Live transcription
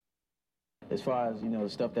as far as, the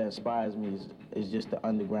stuff that inspires me is just the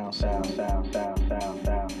underground sound.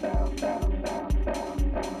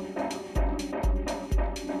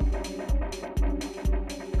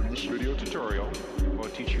 This video tutorial will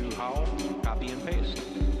teach you how to copy and paste.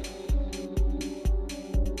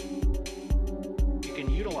 You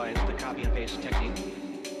can utilize the copy and paste technique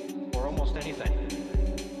for almost anything.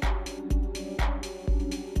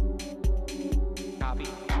 Copy,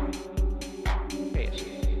 paste,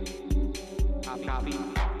 copy, paste, copy,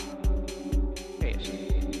 paste,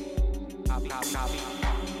 copy,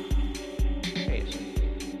 paste.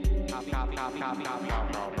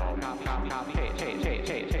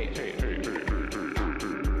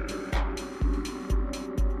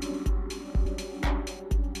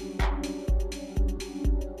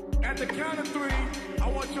 At the count of three, I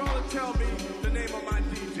want y'all to tell me the name of my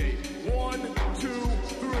DJ. 1, 2,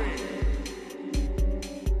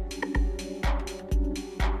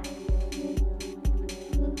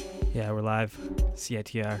 3. Yeah, we're live.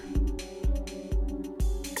 CITR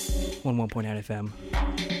 11.9 FM.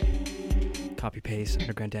 Copy paste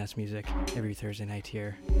underground dance music every Thursday night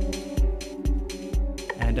here.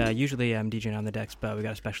 And usually I'm DJing on the decks, but we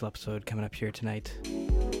got a special episode coming up here tonight.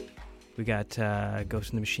 We got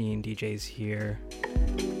Ghost in the Machine DJs here.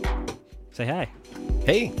 Say hi.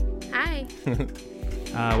 Hey. Hi.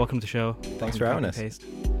 Welcome to the show. Thanks for having us. Paste.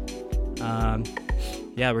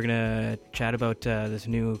 Yeah, we're going to chat about this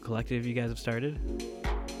new collective you guys have started.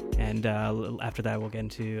 And after that, we'll get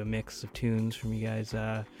into a mix of tunes from you guys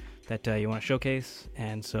that you want to showcase.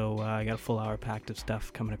 And so I got a full hour packed of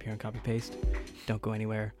stuff coming up here on Copy Paste. Don't go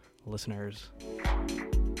anywhere, listeners.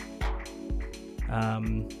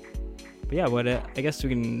 But yeah, I guess we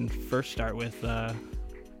can first start with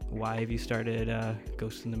why have you started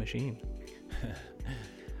Ghost in the Machine?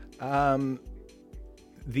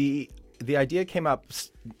 The idea came up,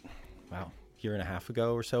 a year and a half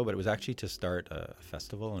ago or so, but it was actually to start a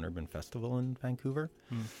festival, an urban festival in Vancouver,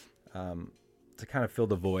 to kind of fill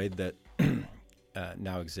the void that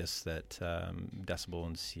now exists, that Decibel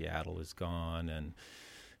in Seattle is gone, and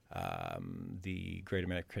the Great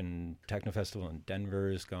American Techno Festival in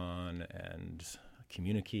Denver is gone, and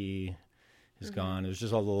Community is gone. There's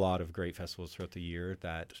just a lot of great festivals throughout the year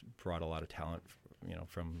that brought a lot of talent,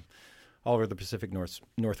 from all over the Pacific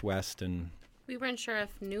Northwest. And we weren't sure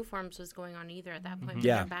if New Forms was going on either at that point.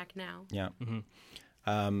 Yeah. We're back now. Yeah.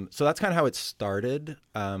 So that's kind of how it started.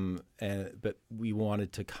 But we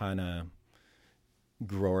wanted to kind of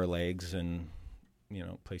grow our legs and,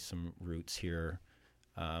 place some roots here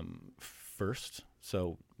first.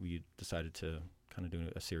 So we decided to kind of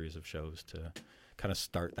do a series of shows to kind of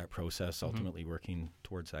start that process, ultimately working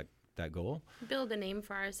towards that goal. Build a name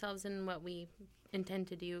for ourselves and what we intend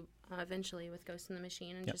to do eventually with Ghost in the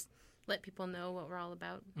Machine, and just let people know what we're all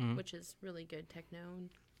about, which is really good techno and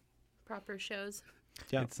proper shows.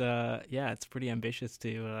 Yeah. It's pretty ambitious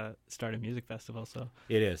to start a music festival. So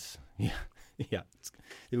it is. Yeah.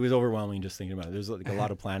 It was overwhelming just thinking about it. There's like a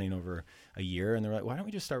lot of planning over a year, and they're like, "Why don't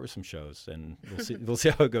we just start with some shows and we'll see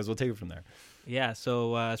how it goes. We'll take it from there." Yeah.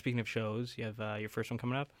 So speaking of shows, you have your first one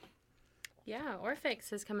coming up. Yeah,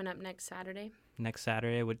 Orphix is coming up next Saturday. Next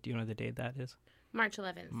Saturday. What do you know the date that is? March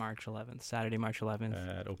 11th. March 11th. Saturday, March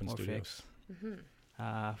 11th. At Open Studios.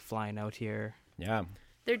 Flying out here. Yeah.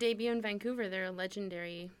 Their debut in Vancouver. They're a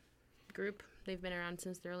legendary group. They've been around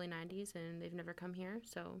since the early 90s, and they've never come here,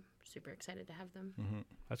 so super excited to have them.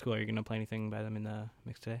 That's cool. Are you going to play anything by them in the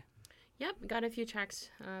mix today? Yep, got a few tracks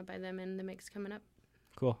by them in the mix coming up.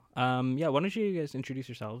 Cool. Why don't you guys introduce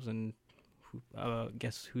yourselves and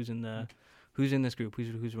guess who's in this group,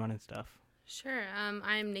 who's running stuff? Sure.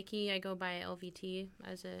 I'm Nikki. I go by LVT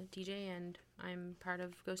as a DJ, and I'm part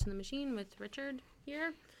of Ghost in the Machine with Richard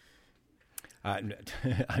here. I'm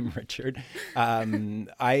Richard.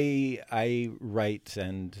 I write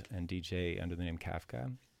and DJ under the name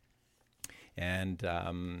Kafka. And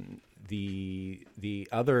the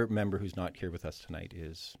other member who's not here with us tonight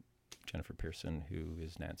is Jennifer Pearson, who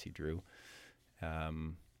is Nancy Drew.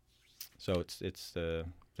 So it's the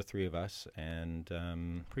three of us, and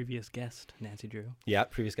previous guest Nancy Drew. Yeah,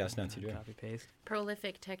 previous guest Nancy Drew. Copy paste.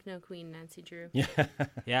 Prolific techno queen Nancy Drew.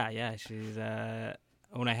 Yeah. She's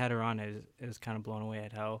when I had her on, I was kind of blown away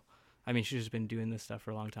at how, she's just been doing this stuff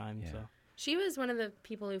for a long time. Yeah. So she was one of the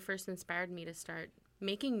people who first inspired me to start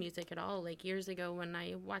making music at all. Like years ago, when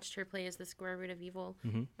I watched her play as the Square Root of Evil,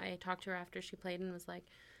 I talked to her after she played and was like,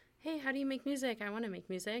 "Hey, how do you make music? I want to make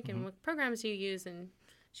music, and what programs do you use?" And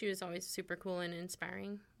she was always super cool and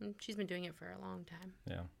inspiring. And she's been doing it for a long time.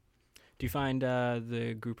 Yeah. Do you find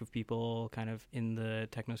the group of people kind of in the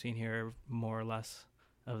techno scene here more or less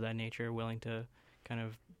of that nature, willing to kind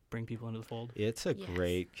of bring people into the fold? It's a Yes.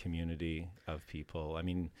 great community of people. I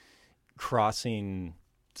mean, crossing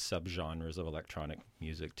subgenres of electronic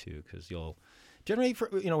music too, because you'll generally,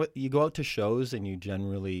 you go out to shows and you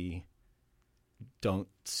generally don't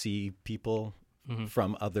see people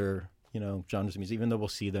from other, genres of music, even though we'll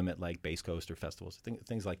see them at like Bass Coast or festivals,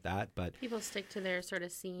 things like that. But People stick to their sort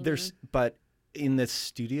of scene. but in the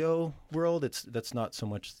studio world, that's not so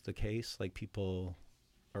much the case. Like people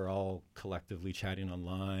are all collectively chatting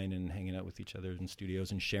online and hanging out with each other in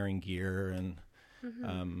studios and sharing gear and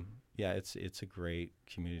it's a great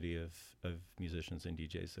community of musicians and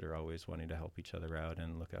DJs that are always wanting to help each other out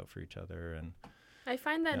and look out for each other. And I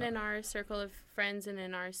find that in our circle of friends and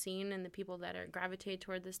in our scene, and the people that gravitate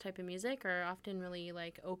toward this type of music are often really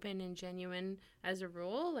like open and genuine as a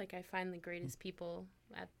rule. Like I find the greatest people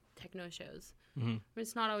at techno shows.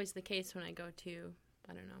 It's not always the case when I go to,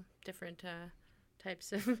 I don't know, different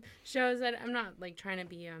types of shows. That I'm not like trying to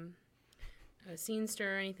be a scene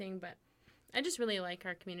stir or anything, but I just really like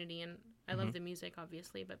our community, and I love the music,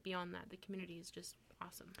 obviously, but beyond that, the community is just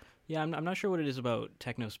awesome. Yeah, I'm not sure what it is about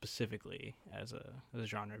techno specifically as a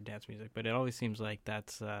genre of dance music, but it always seems like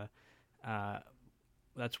that's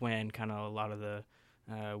when kind of a lot of the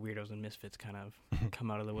weirdos and misfits kind of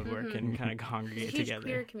come out of the woodwork and kind of congregate It's a huge together.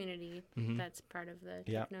 queer community that's part of the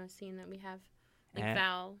techno scene that we have. Like And-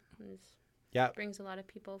 Val yeah, brings a lot of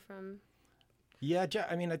people from. yeah.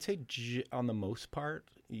 I mean, I'd say on the most part,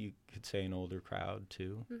 you could say an older crowd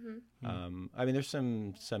too. I mean, there's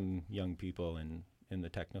some young people in the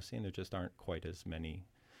techno scene. There just aren't quite as many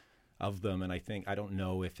of them, and I don't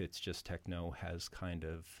know if it's just techno has kind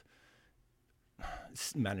of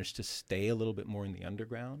managed to stay a little bit more in the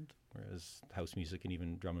underground, whereas house music and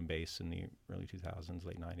even drum and bass in the early 2000s,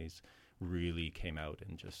 late 90s really came out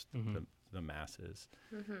in just the masses.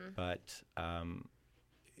 But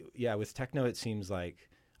with techno, it seems like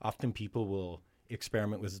often people will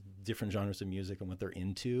experiment with different genres of music and what they're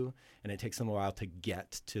into, and it takes them a while to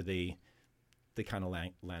get to the kind of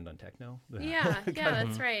land on techno. Yeah,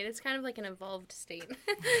 that's right. It's kind of like an evolved state.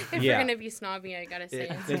 If we're Yeah. going to be snobby, I gotta say.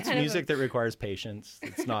 It's kind of music that requires patience.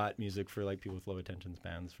 It's not music for like people with low attention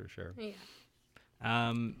spans, for sure.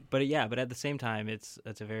 Yeah. But at the same time, it's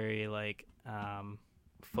a very like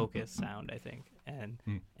focused sound, I think,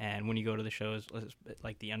 and when you go to the shows,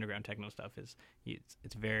 like the underground techno stuff it's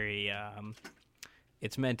very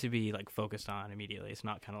it's meant to be like focused on immediately. It's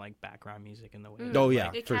not kind of like background music in the way. Oh, yeah,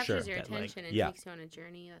 It for captures sure. your That, like, attention and yeah. takes you on a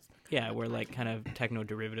journey. That's Where like kind of techno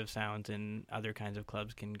derivative sounds and other kinds of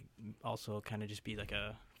clubs can also kind of just be like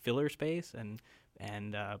a filler space,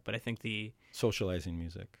 but I think the Socializing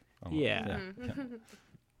music. Almost.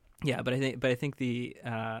 Yeah. But I think the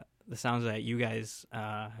sounds that you guys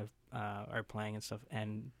are playing and stuff,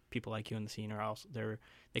 and people like you in the scene are also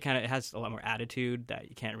it has a lot more attitude that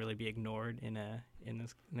you can't really be ignored in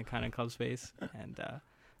the kind of club space, and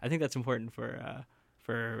I think that's important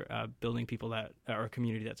for building people that are a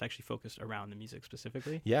community that's actually focused around the music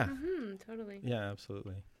specifically. Yeah. Totally. Yeah,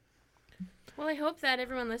 absolutely. Well, I hope that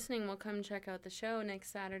everyone listening will come check out the show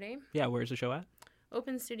next Saturday. Yeah, where's the show at?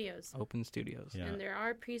 Open Studios. Open Studios. Yeah. And there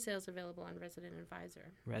are pre-sales available on Resident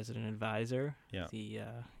Advisor. Resident Advisor. Yeah.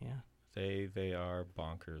 They are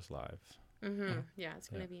bonkers live. Yeah, it's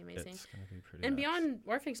going to be amazing. It's going to be pretty And nuts. beyond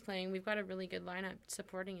Orphic's playing, we've got a really good lineup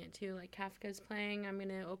supporting it too. Like Kafka's playing. I'm going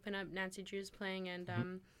to open up. Nancy Drew's playing, and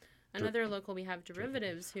another local we have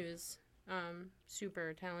Derivatives, who's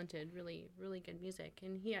super talented, really really good music,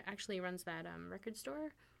 and he actually runs that record store,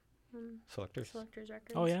 Selectors. Records.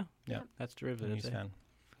 Oh yeah. Yeah. That's I'm a Derivatives. huge fan.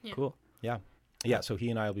 Yeah. Cool. Yeah, so he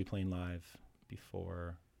and I will be playing live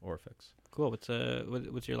before Orphix. Cool.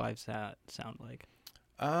 What's your live sound like?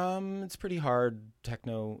 It's pretty hard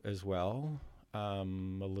techno as well. A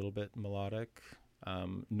little bit melodic,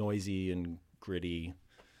 noisy and gritty,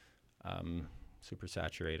 super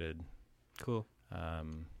saturated. Cool.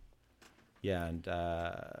 And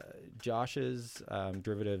Josh's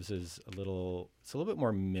Derivatives is a little bit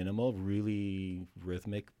more minimal, really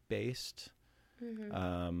rhythmic based.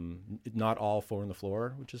 Not all 4 on the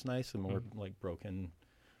floor, which is nice, and more like broken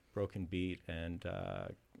beat and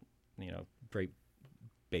great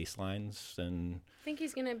bass lines. And I think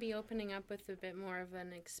he's going to be opening up with a bit more of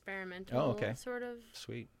an experimental sort of,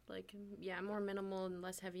 sweet. like, more minimal and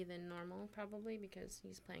less heavy than normal, probably, because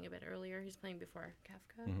he's playing a bit earlier. He's playing before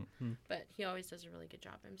Kafka, but he always does a really good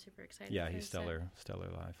job. I'm super excited. Yeah, for he's his set. stellar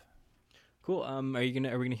live. Cool. Are we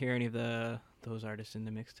gonna hear any of those artists in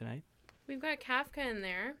the mix tonight? We've got Kafka in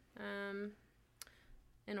there, and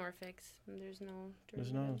Orphix. There's no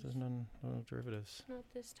Derivatives. There's no Derivatives. Not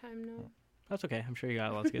this time, no. That's okay. I'm sure you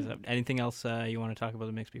got lots of good stuff. Anything else you want to talk about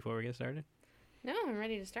the mix before we get started? No, I'm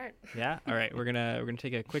ready to start. Yeah. All right. We're gonna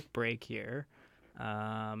take a quick break here,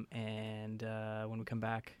 and when we come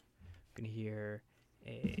back, we're gonna hear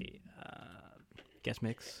a guest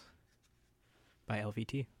mix by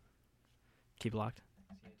LVT. Keep it locked.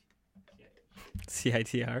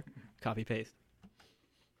 CITR. Copy paste.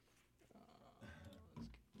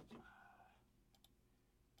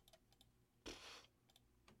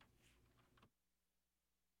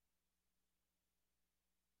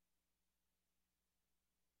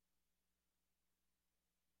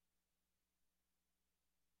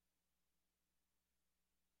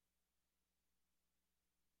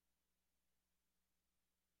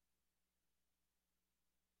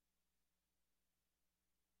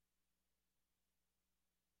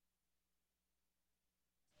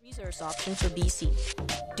 Resource option for BC.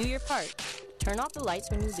 Do your part. Turn off the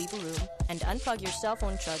lights when you leave a room and unplug your cell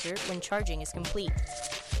phone charger when charging is complete.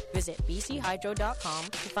 Visit bchydro.com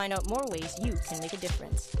to find out more ways you can make a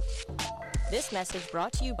difference. This message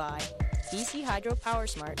brought to you by BC Hydro Power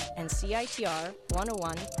Smart and CITR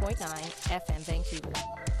 101.9 FM Vancouver.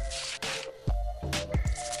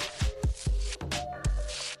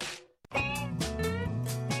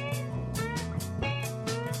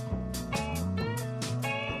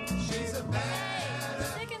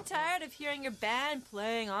 Hearing your band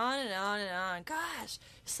playing on and on and on. Gosh,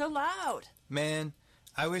 it's so loud. Man,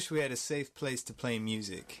 I wish we had a safe place to play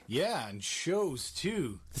music. Yeah, and shows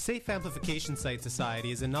too. The Safe Amplification Site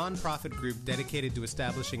Society is a non-profit group dedicated to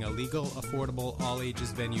establishing a legal, affordable,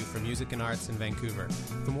 all-ages venue for music and arts in Vancouver.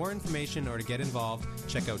 For more information or to get involved,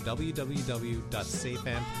 check out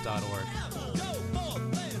www.safeamp.org.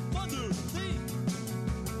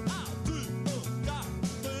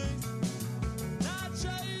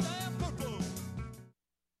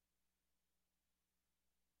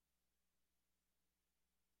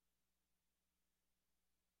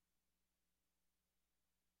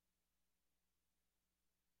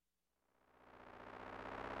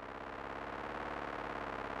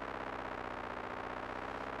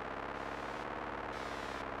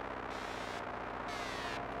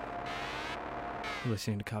 You're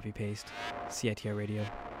listening to Copy Paste, CITR Radio.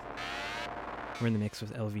 We're in the mix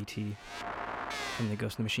with LVT from the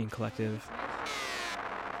Ghost in the Machine Collective.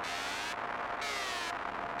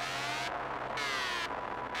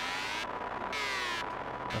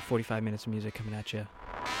 About 45 minutes of music coming at you.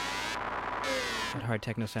 That hard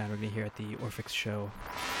techno sound we're going to hear at the Orphix show,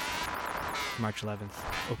 March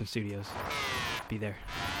 11th, Open Studios. Be there.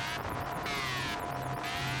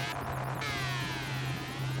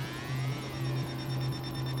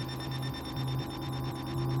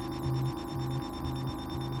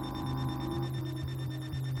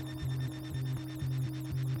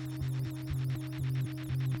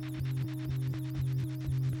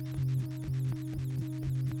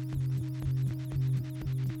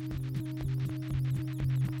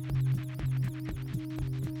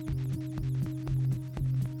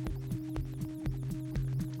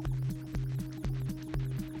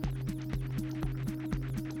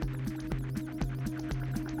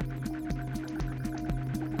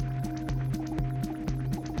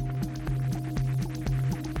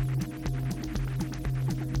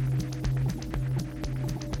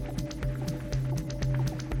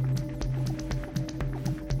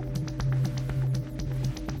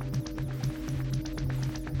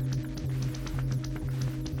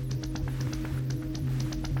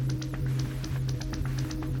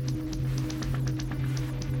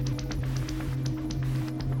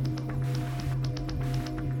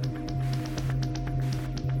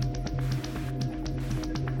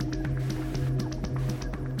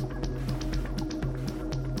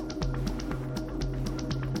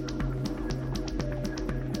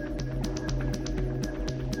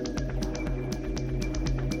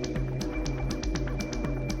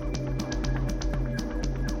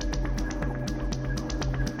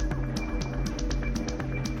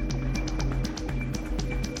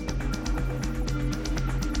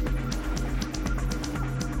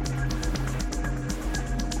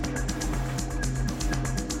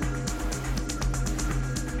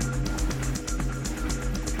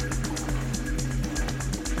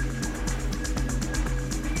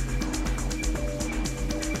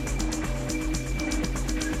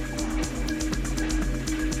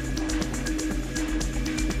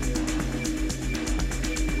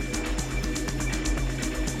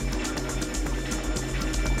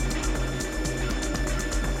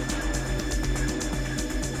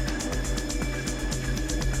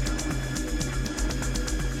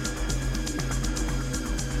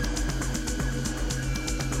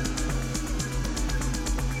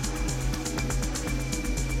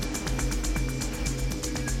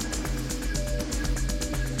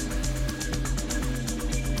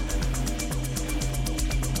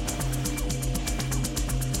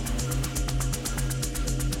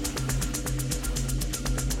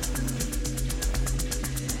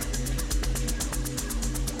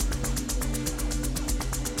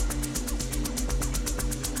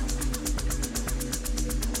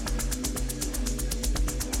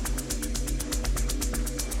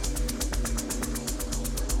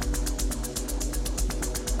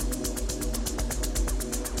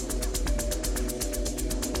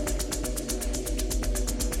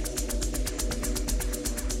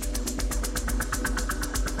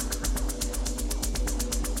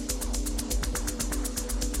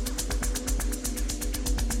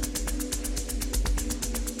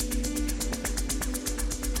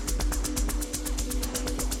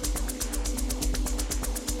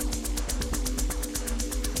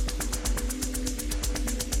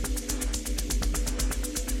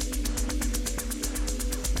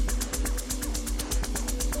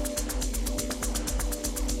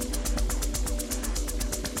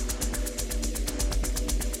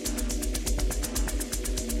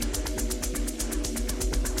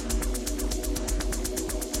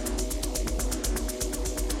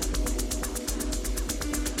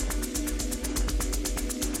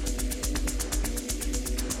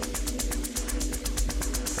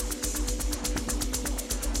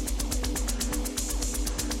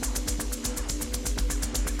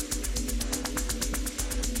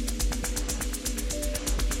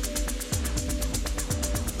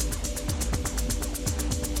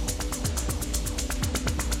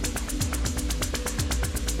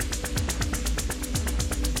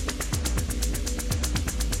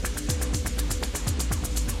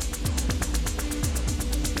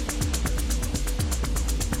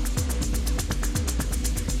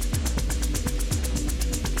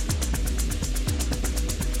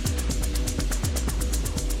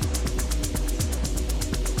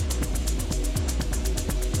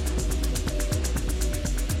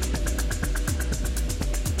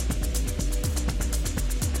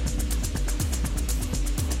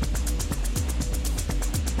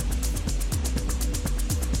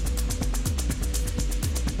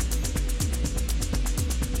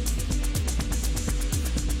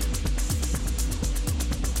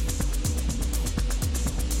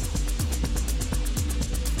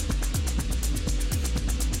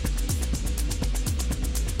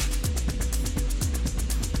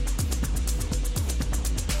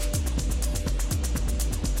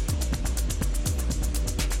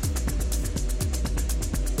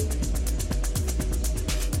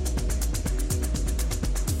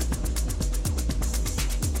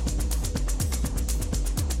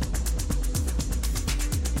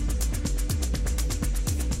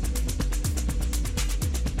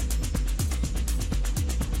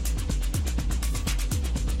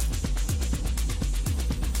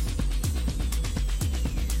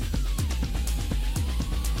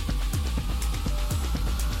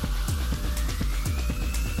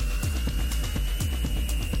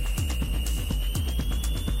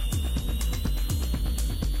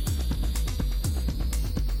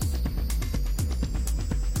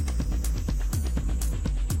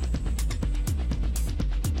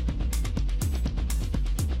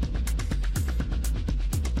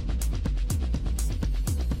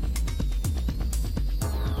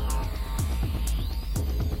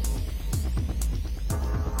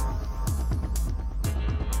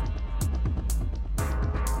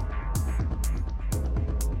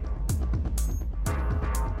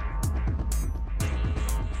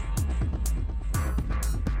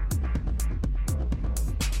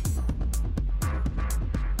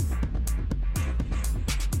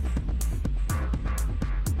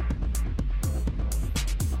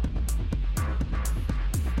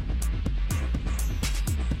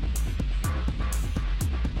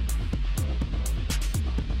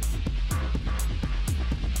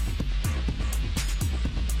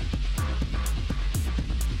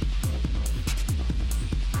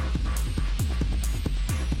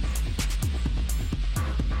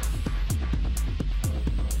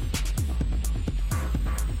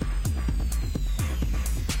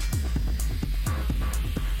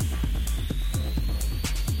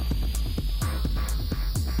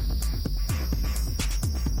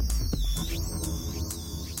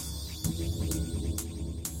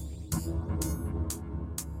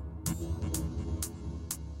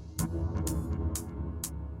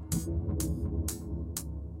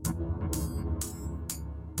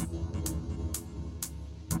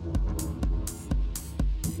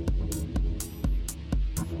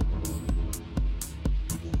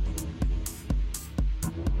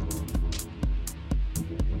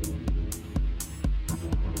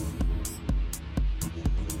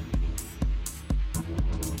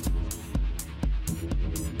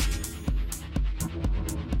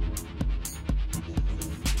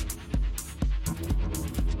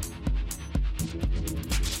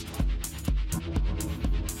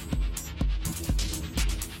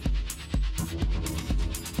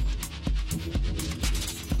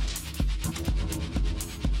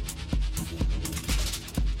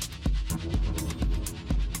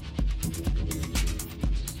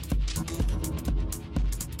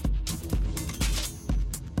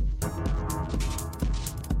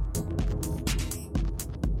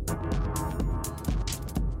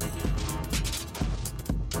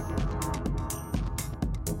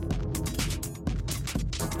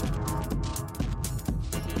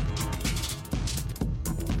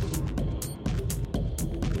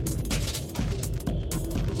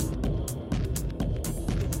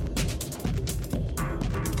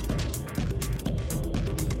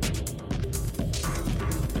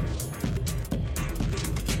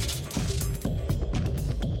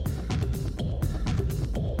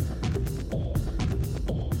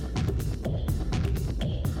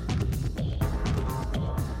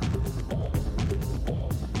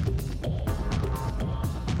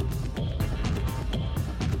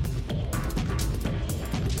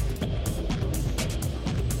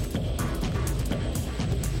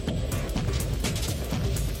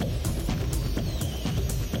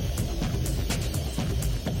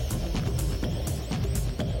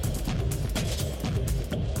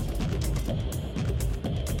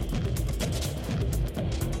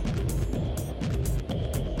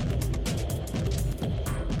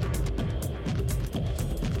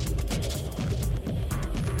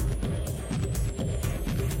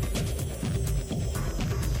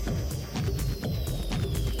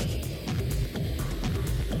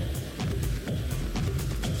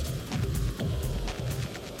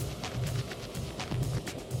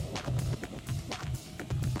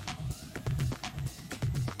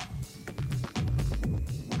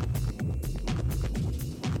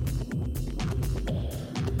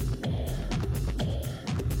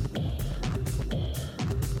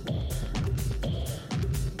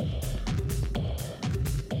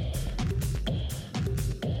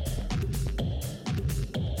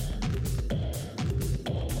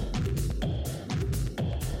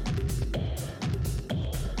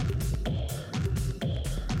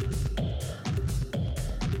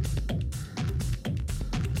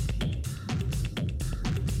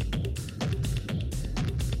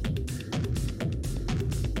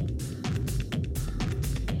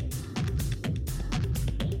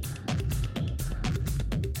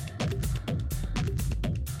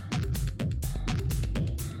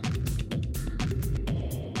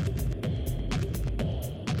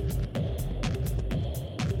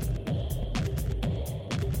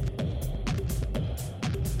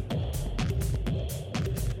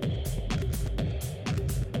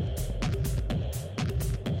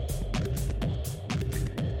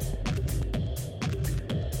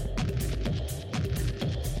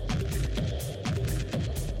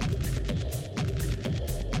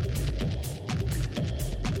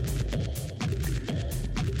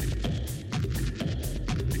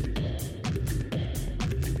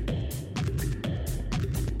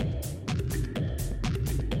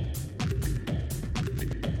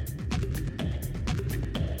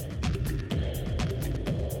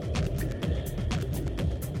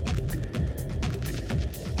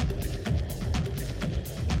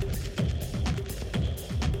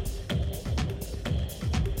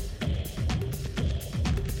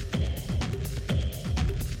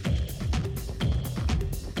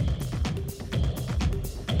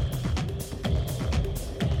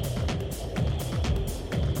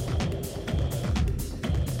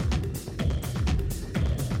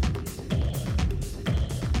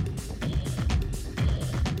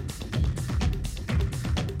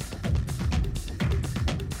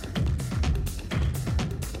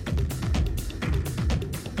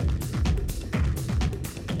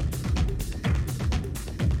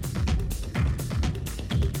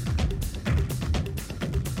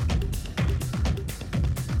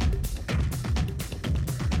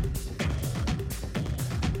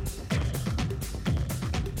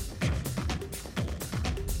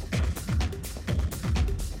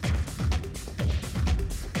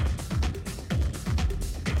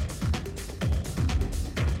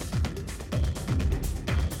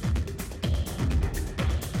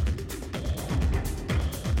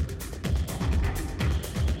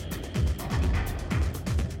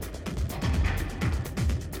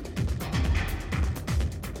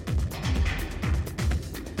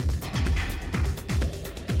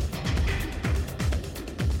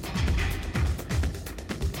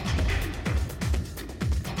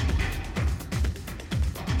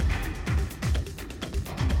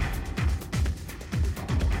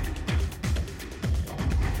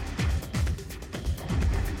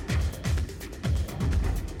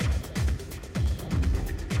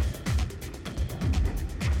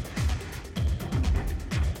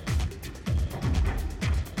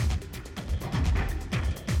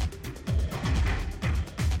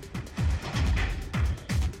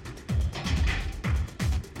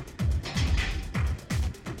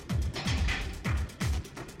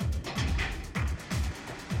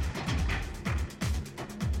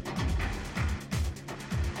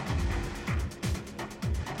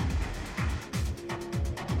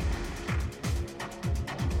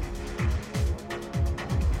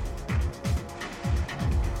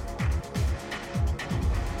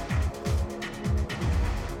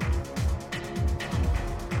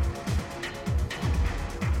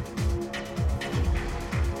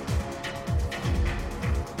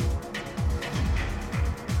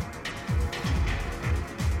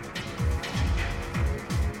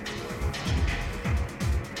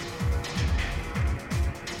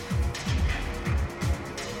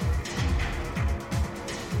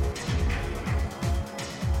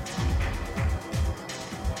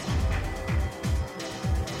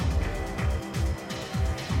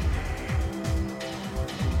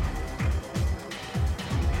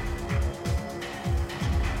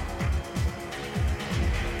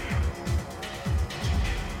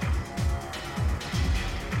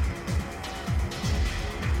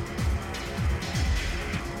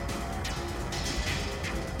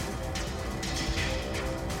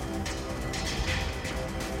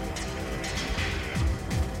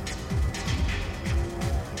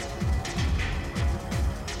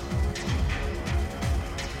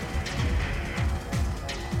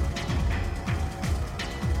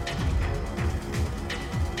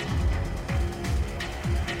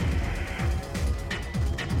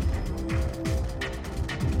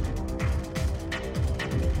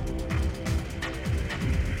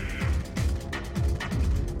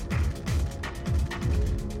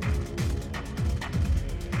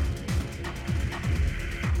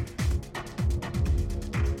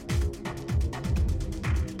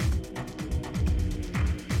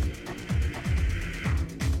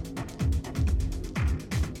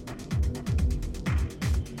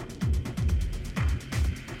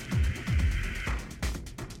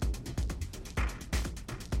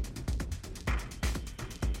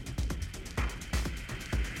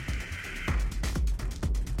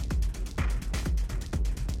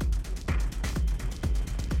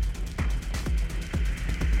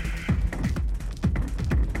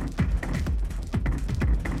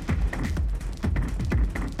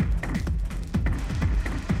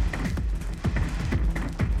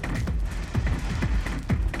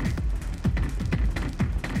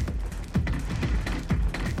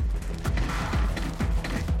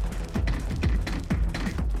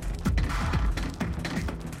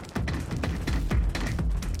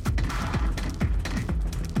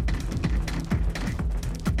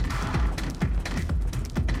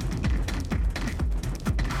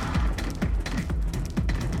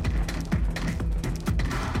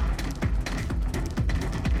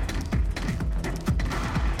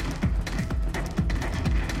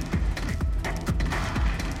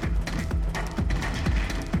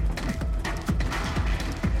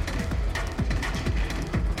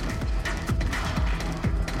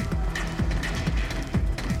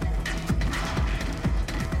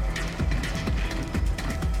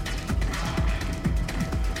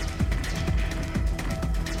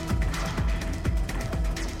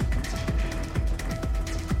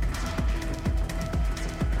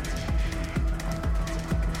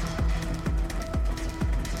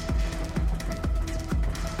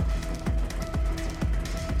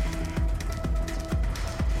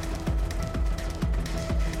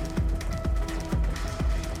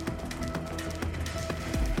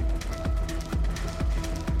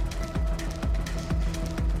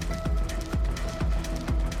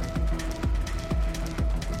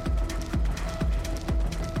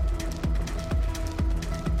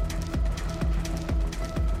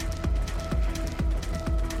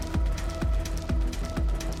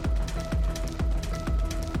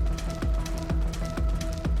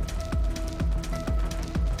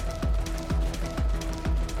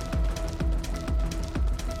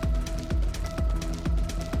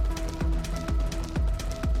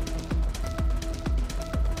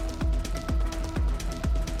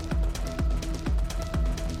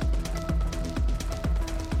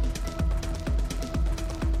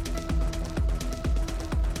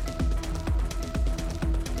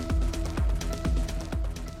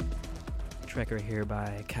 track right here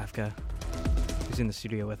by Kafka, who's in the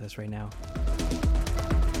studio with us right now.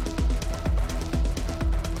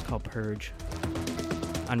 It's called Purge.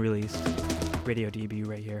 Unreleased. Radio debut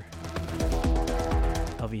right here.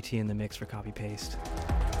 LVT in the mix for Copy Paste.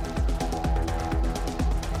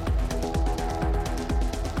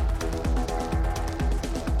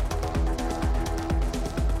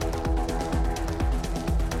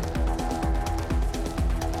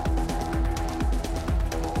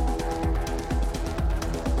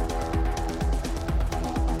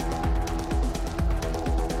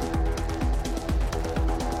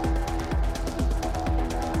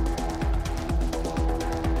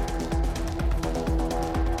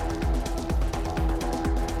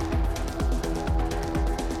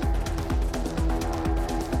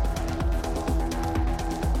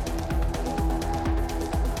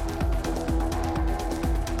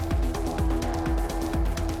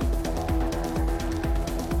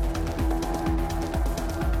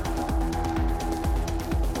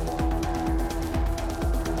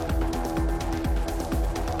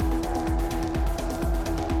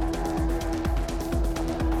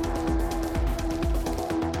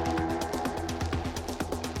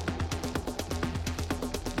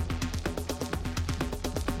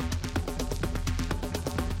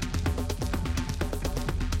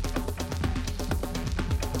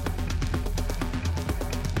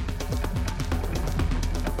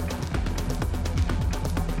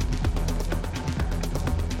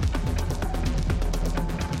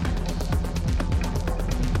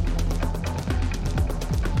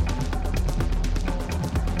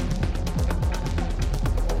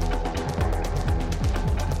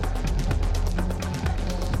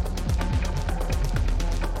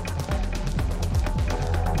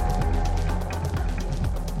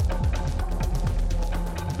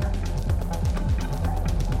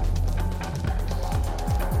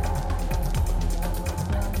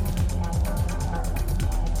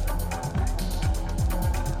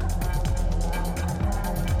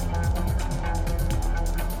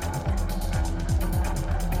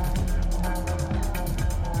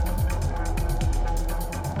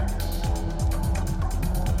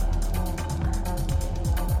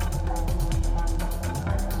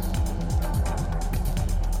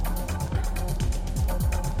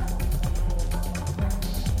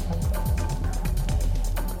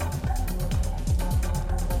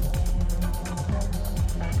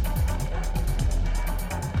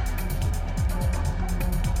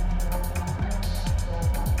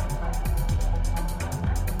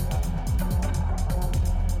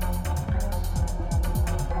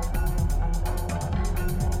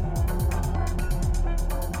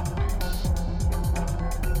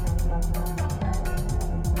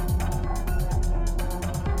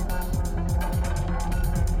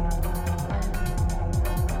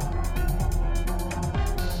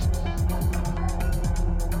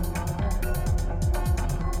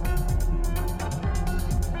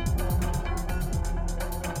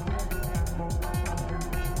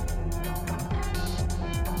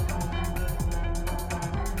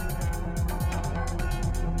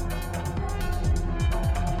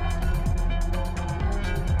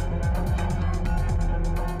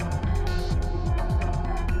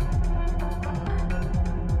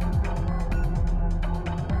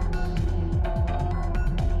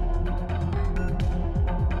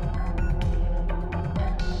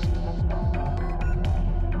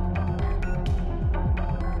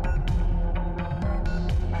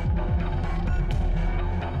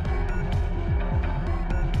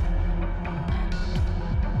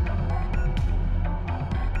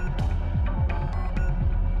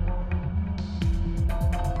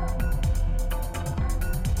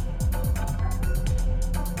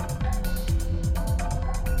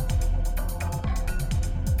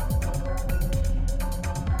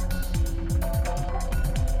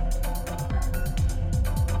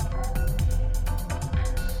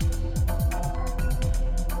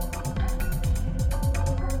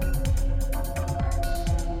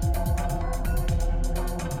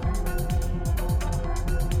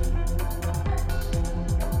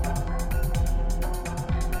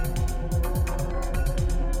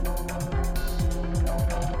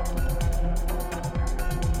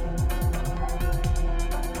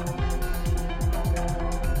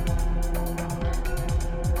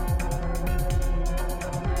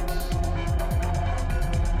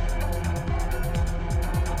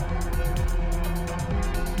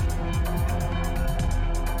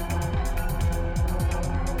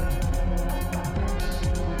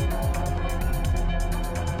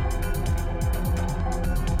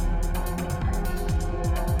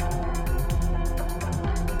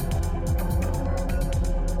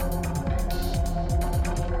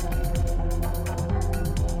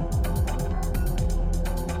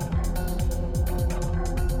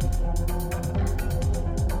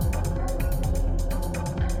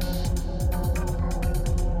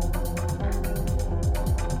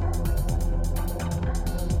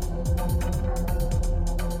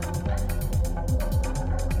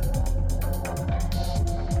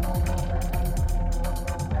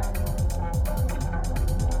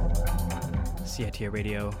 CITR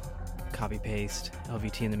Radio, Copy Paste,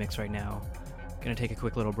 LVT in the mix right now. Gonna take a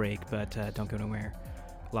quick little break, but don't go nowhere.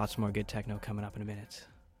 Lots more good techno coming up in a minute.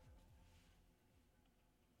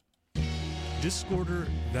 Discorder,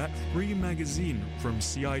 that free magazine from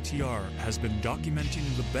CITR, has been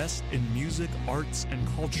documenting the best in music, arts, and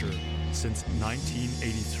culture since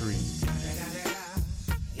 1983.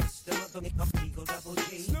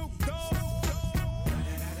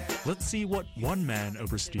 Let's see what one man of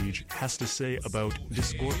prestige has to say about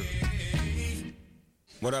Discorder.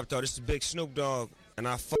 What up, though? This is Big Snoop Dogg, and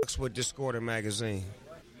I fucks with Discorder magazine.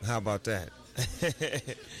 How about that?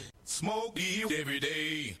 Smoke you every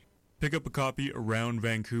day. Pick up a copy around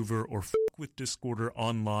Vancouver or fuck with Discorder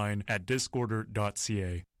online at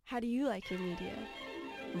discorder.ca. How do you like your media?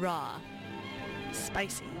 Raw.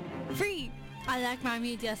 Spicy. Free. I like my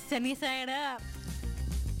media sunny side up.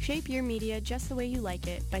 Shape your media just the way you like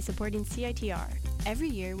it by supporting CITR. Every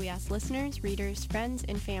year, we ask listeners, readers, friends,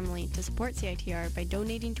 and family to support CITR by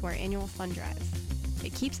donating to our annual fund drive.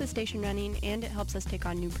 It keeps the station running and it helps us take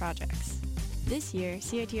on new projects. This year,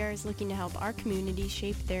 CITR is looking to help our community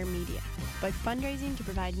shape their media by fundraising to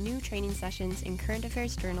provide new training sessions in current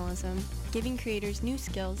affairs journalism, giving creators new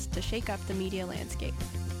skills to shake up the media landscape.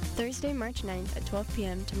 Thursday, March 9th at 12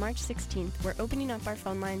 p.m. to March 16th, we're opening up our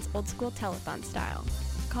phone lines old school telethon style.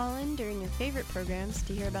 Call in during your favorite programs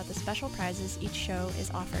to hear about the special prizes each show is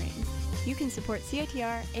offering. You can support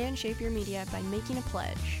CITR and shape your media by making a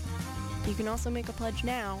pledge. You can also make a pledge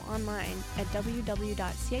now online at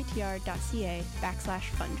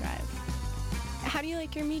www.citr.ca/funddrive. How do you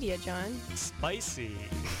like your media, John? Spicy.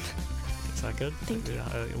 Is that good? Thank you.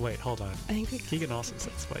 Wait, hold on. I think Keegan also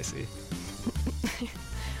said spicy.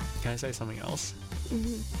 Can I say something else?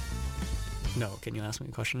 Mm-hmm. No, can you ask me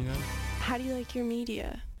a question again? How do you like your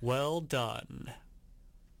media? Well done.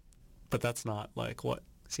 But that's not like what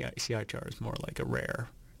CITR is, more like a rare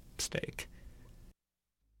steak.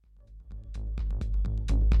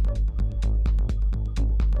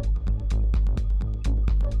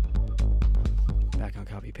 Back on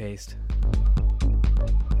Copy Paste.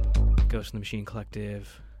 Ghost in the Machine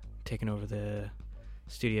Collective taking over the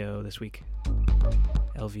studio this week.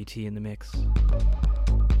 LVT in the mix.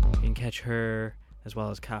 You can catch her as well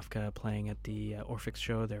as Kafka playing at the Orphix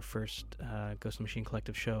show, their first Ghost in the Machine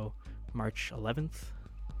Collective show, March 11th.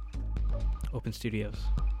 Open Studios.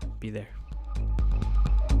 Be there.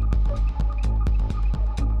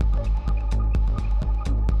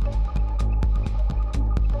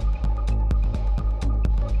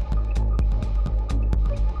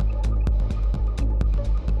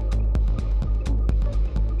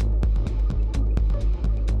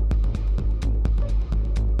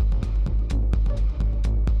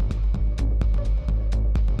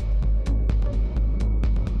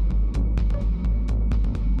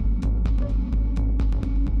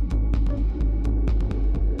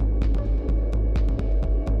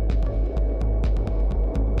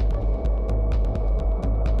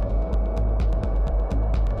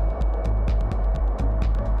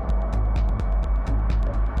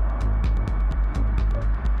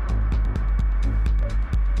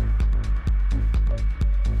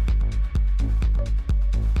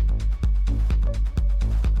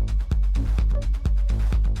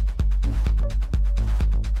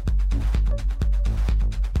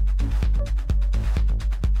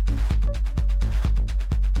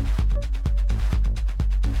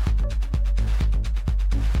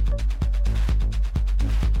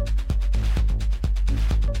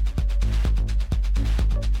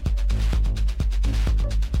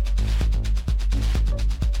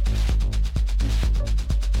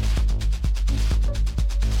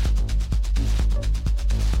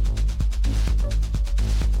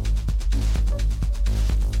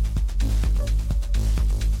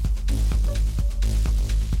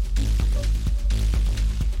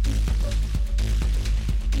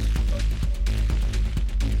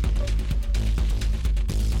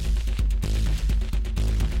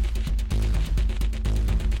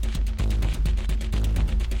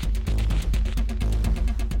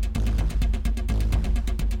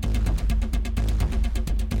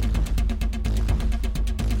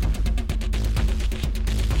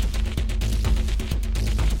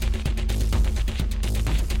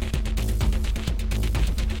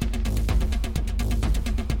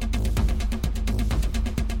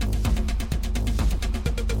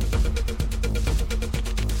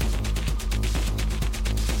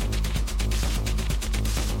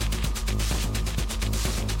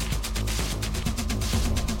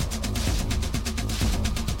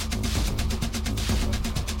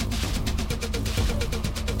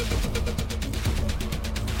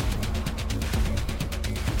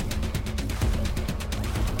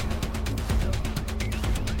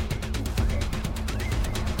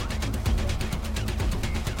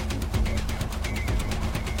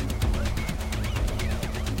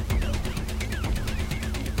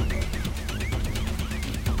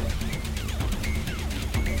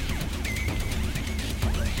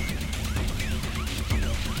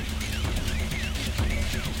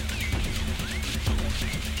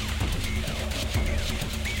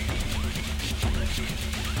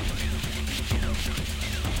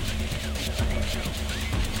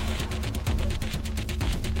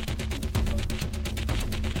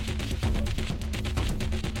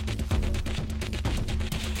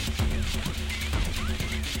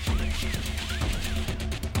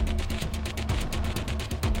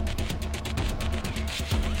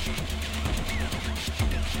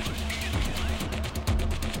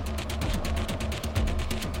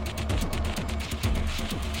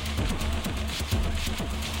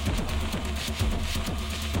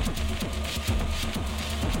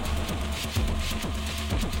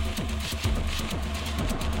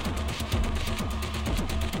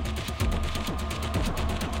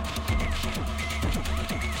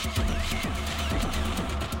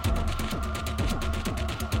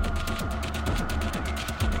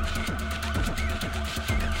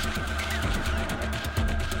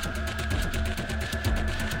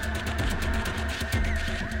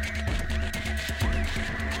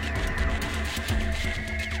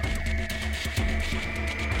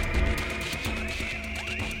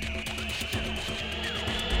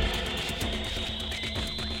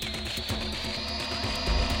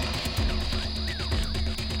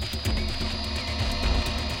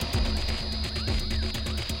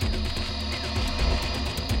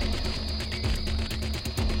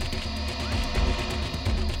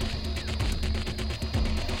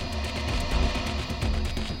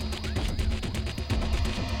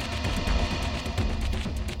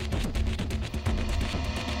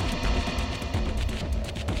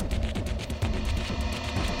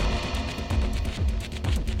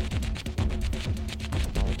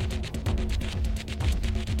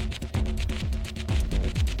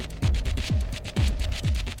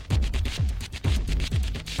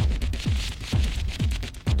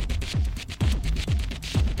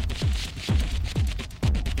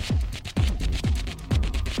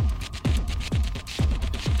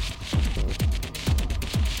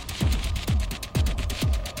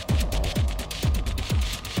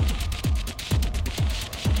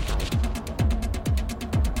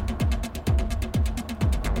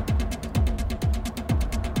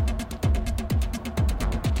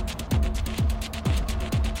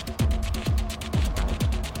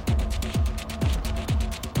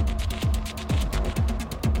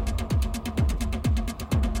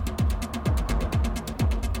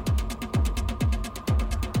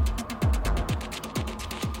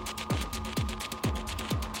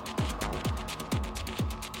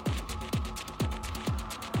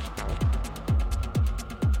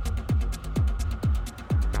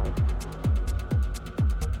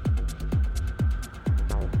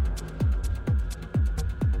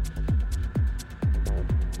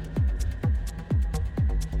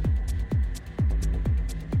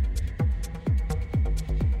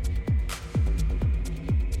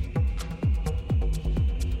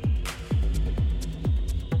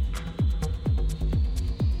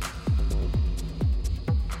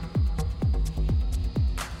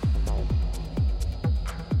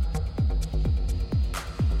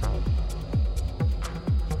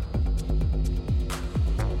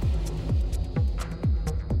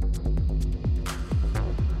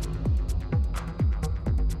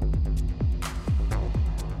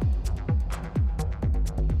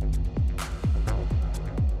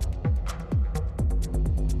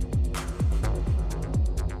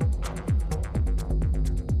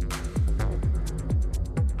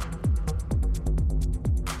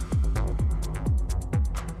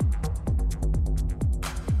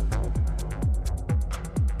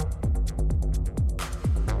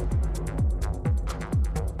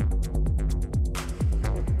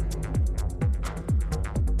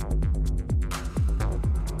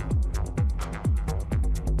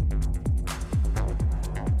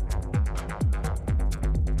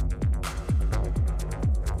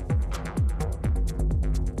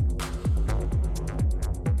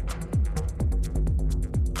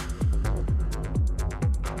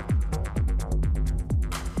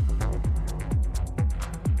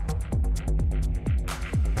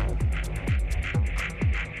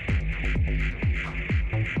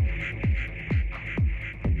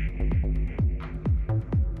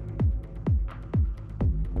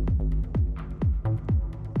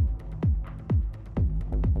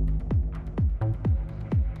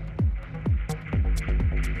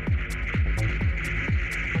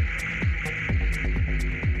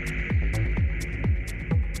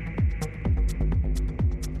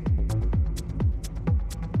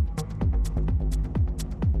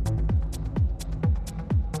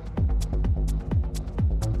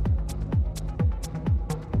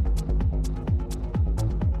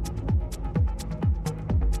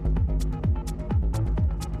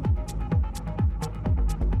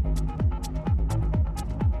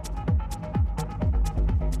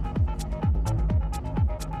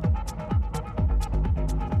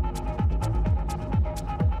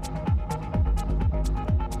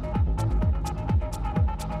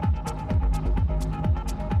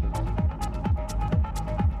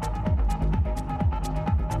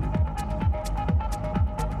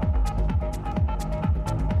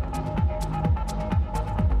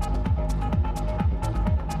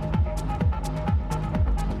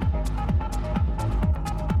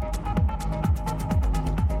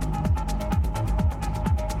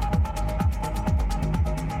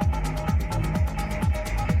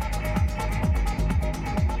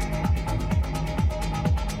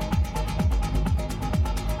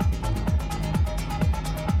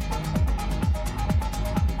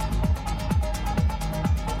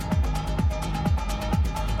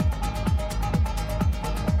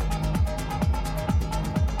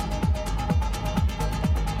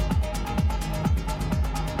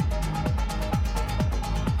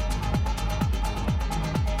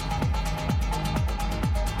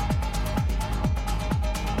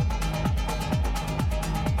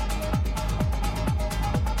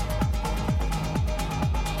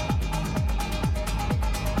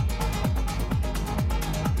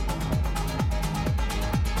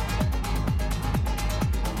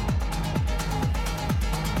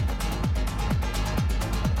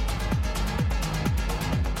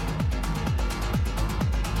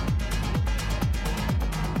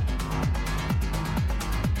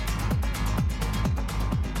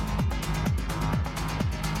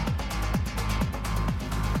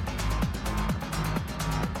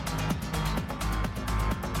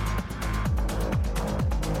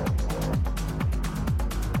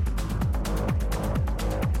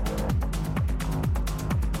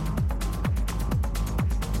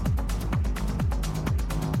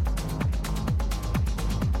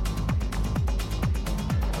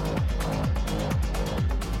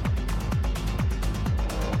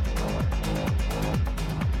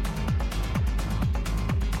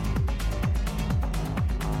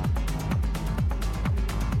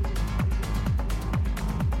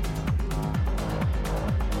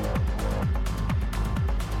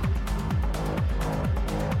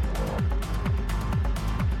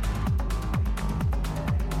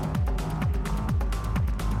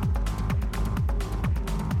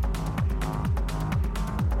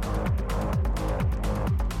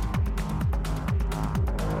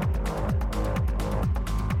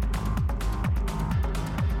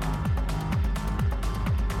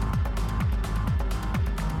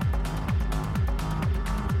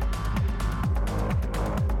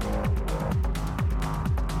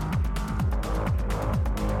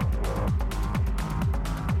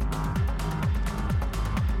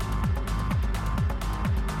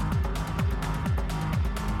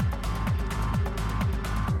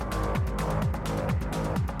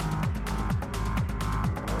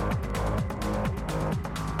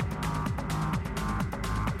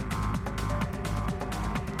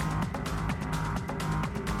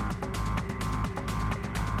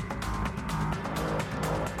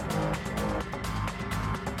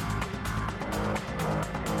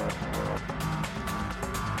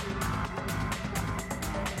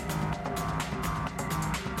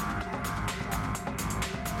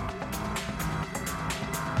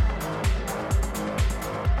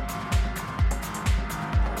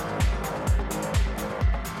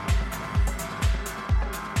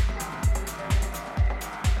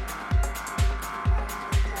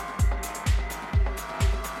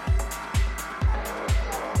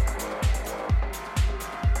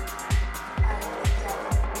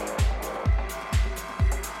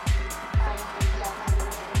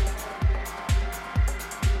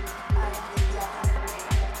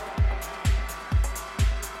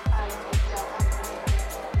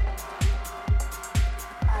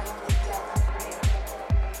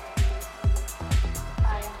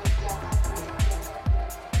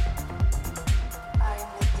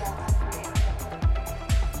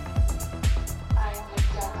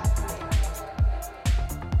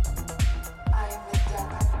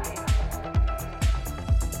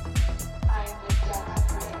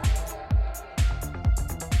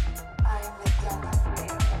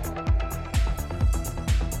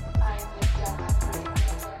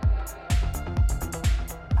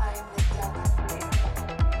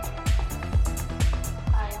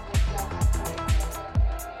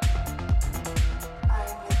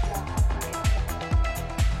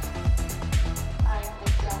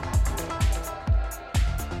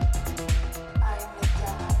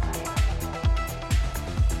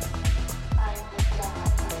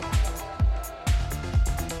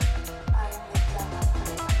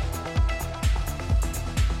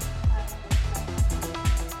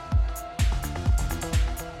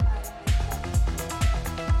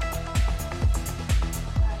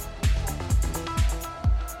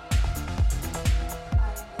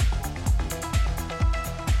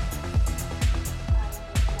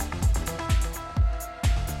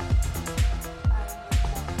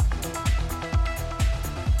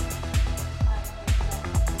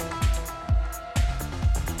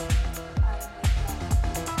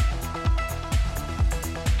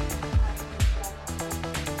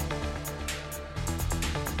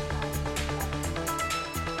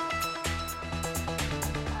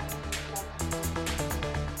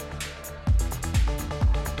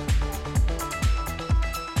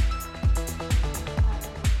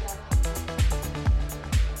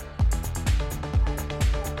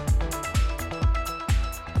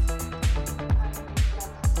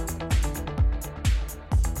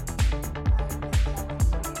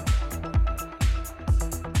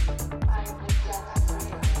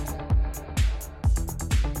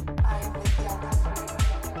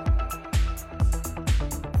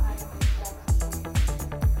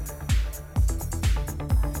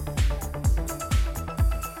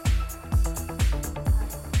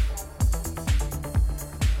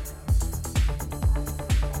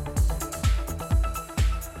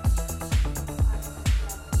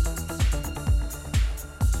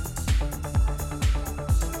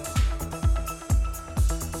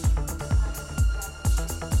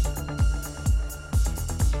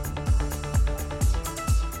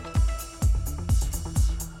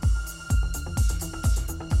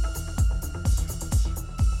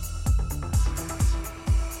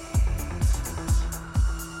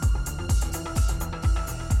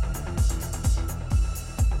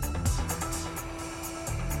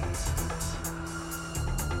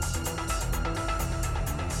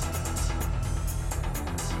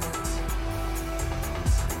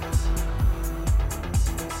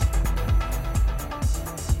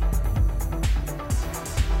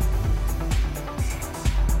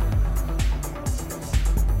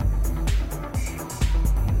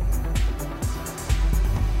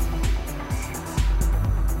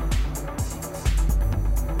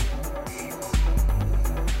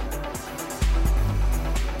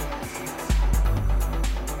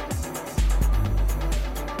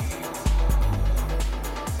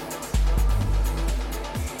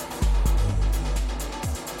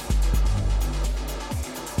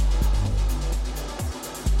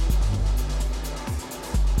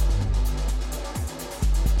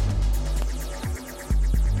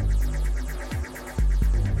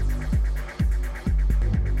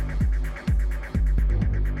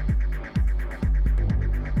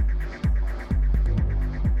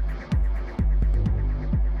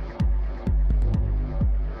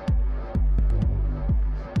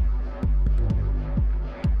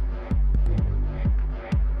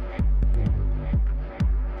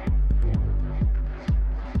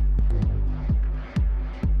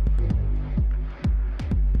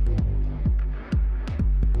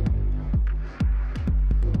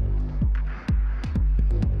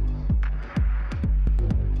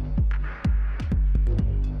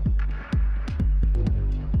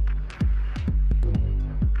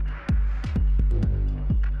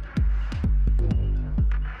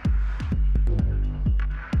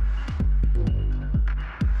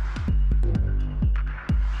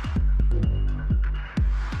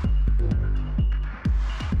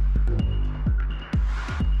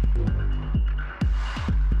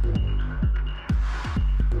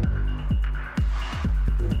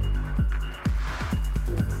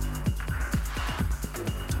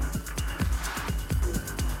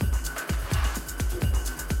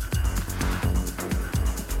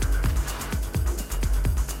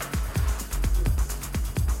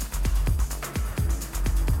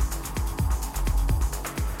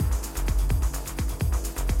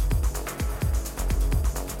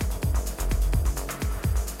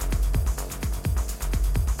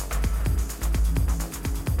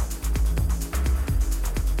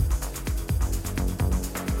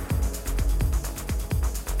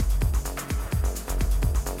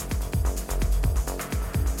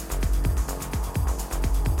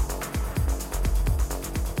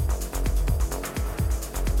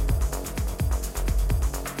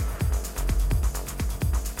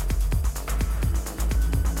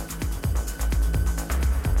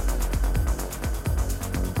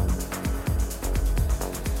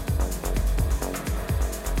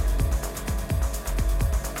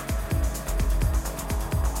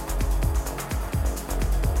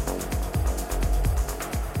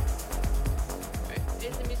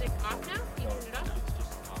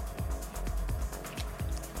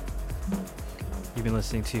 You've been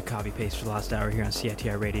listening to Copy Paste for the last hour here on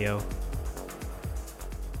CITR Radio.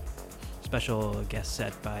 Special guest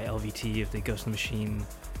set by LVT of the Ghost in the Machine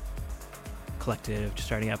Collective, just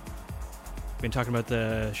starting up. We've been talking about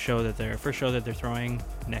the show that their first show that they're throwing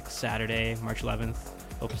next Saturday, March 11th,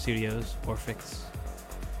 Open Studios, Orphix.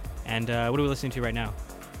 And what are we listening to right now?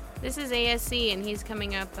 This is ASC, and he's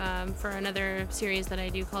coming up for another series that I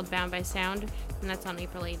do called Bound by Sound, and that's on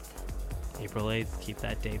April 8th. April 8th. Keep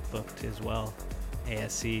that date booked as well.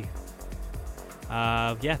 ASC.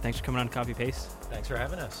 Yeah, thanks for coming on Copy Paste. Thanks for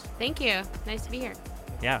having us. Thank you. Nice to be here.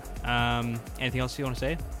 Yeah. Anything else you want to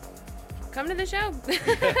say? Come to the show.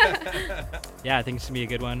 Yeah, I think it's going to be a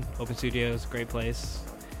good one. Open Studios, great place,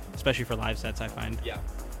 especially for live sets, I find. Yeah,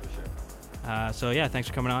 for sure. So, yeah, thanks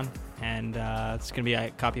for coming on. And it's going to be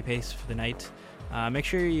a Copy Paste for the night. Make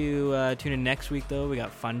sure you tune in next week, though. We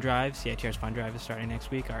got Fund Drive. CITR's Fund Drive is starting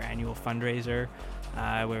next week, our annual fundraiser,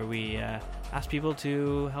 where we ask people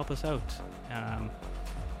to help us out.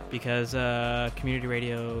 Because community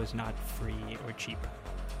radio is not free or cheap.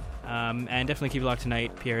 And definitely keep it locked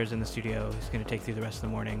tonight. Pierre's in the studio. He's going to take through the rest of the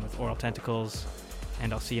morning with Oral Tentacles.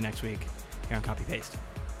 And I'll see you next week here on Copy Paste.